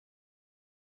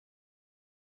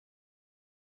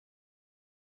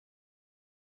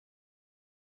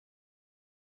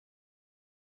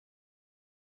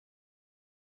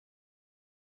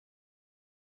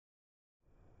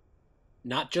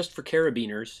Not just for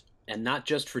carabiners, and not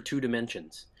just for 2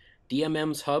 dimensions.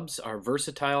 DMM's hubs are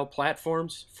versatile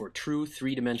platforms for true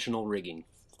 3-dimensional rigging.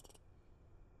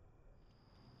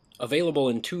 Available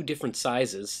in 2 different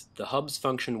sizes, the hubs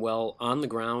function well on the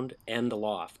ground and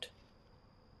aloft.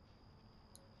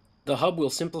 The hub will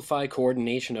simplify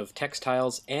coordination of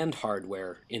textiles and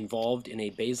hardware involved in a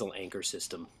basal anchor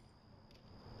system.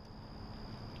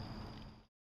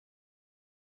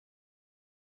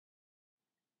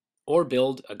 Or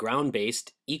build a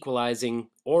ground-based, equalizing,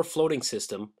 or floating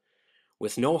system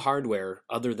with no hardware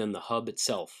other than the hub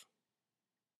itself.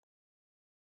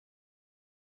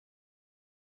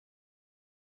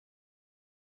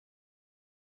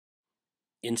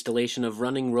 Installation of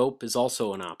running rope is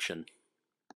also an option.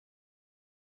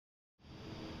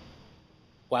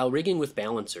 While rigging with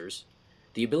balancers,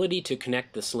 the ability to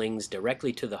connect the slings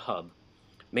directly to the hub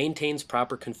maintains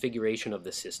proper configuration of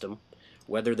the system,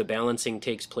 whether the balancing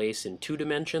takes place in 2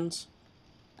 dimensions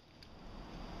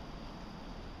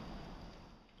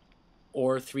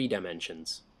or 3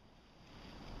 dimensions.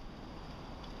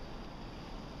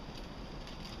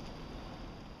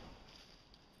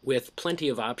 With plenty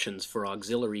of options for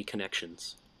auxiliary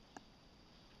connections.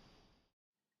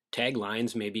 Tag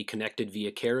lines may be connected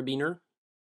via carabiner,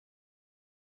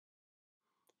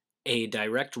 a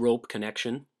direct rope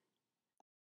connection,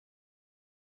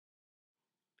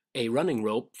 a running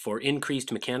rope for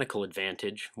increased mechanical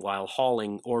advantage while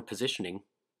hauling or positioning,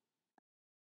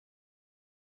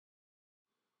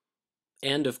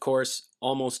 and of course,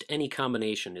 almost any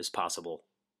combination is possible.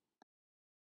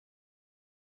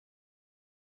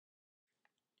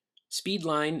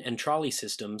 Speedline and trolley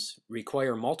systems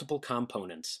require multiple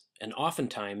components, and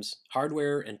oftentimes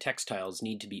hardware and textiles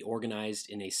need to be organized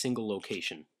in a single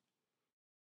location.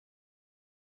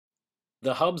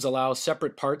 The hubs allow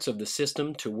separate parts of the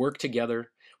system to work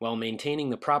together while maintaining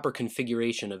the proper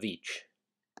configuration of each.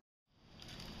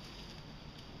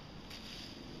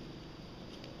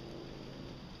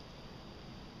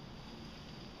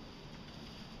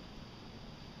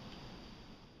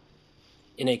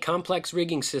 In a complex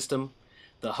rigging system,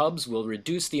 the hubs will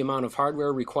reduce the amount of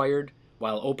hardware required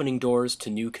while opening doors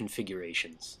to new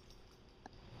configurations.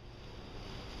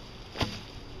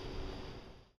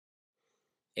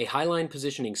 A highline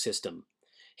positioning system.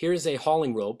 Here is a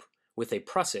hauling rope with a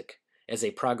prusik as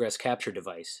a progress capture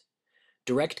device.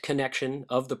 Direct connection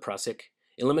of the prusik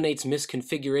eliminates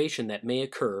misconfiguration that may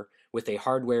occur with a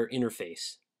hardware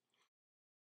interface.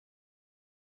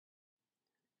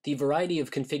 The variety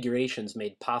of configurations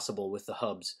made possible with the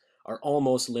hubs are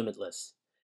almost limitless.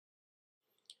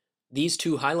 These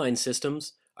 2 highline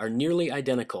systems are nearly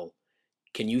identical.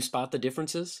 Can you spot the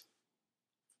differences?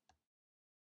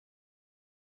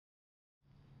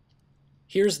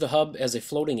 Here's the hub as a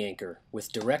floating anchor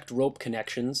with direct rope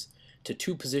connections to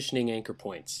 2 positioning anchor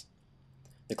points.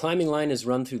 The climbing line is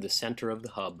run through the center of the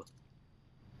hub.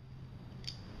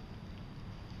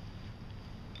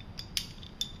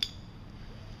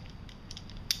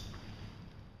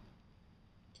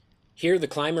 Here the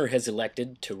climber has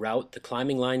elected to route the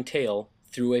climbing line tail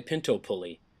through a pinto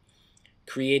pulley,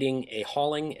 creating a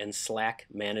hauling and slack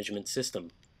management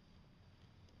system.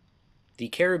 The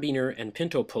carabiner and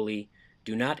pinto pulley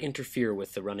do not interfere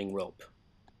with the running rope.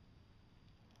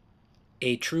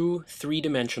 A true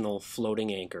 3-dimensional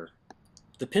floating anchor.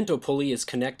 The pinto pulley is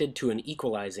connected to an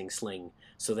equalizing sling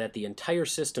so that the entire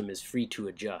system is free to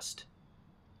adjust.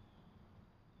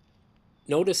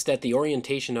 Notice that the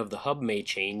orientation of the hub may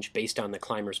change based on the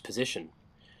climber's position.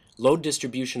 Load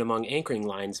distribution among anchoring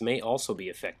lines may also be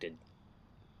affected.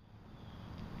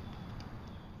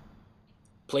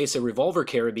 Place a revolver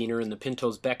carabiner in the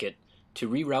pinto's becket to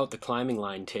reroute the climbing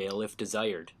line tail if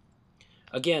desired.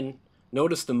 Again,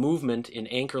 notice the movement in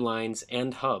anchor lines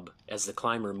and hub as the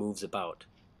climber moves about.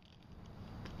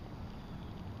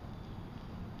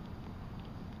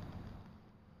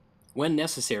 When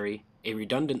necessary, a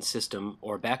redundant system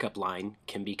or backup line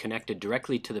can be connected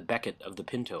directly to the becket of the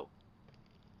pinto.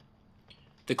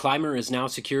 The climber is now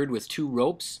secured with 2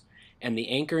 ropes, and the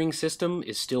anchoring system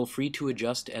is still free to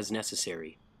adjust as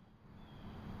necessary.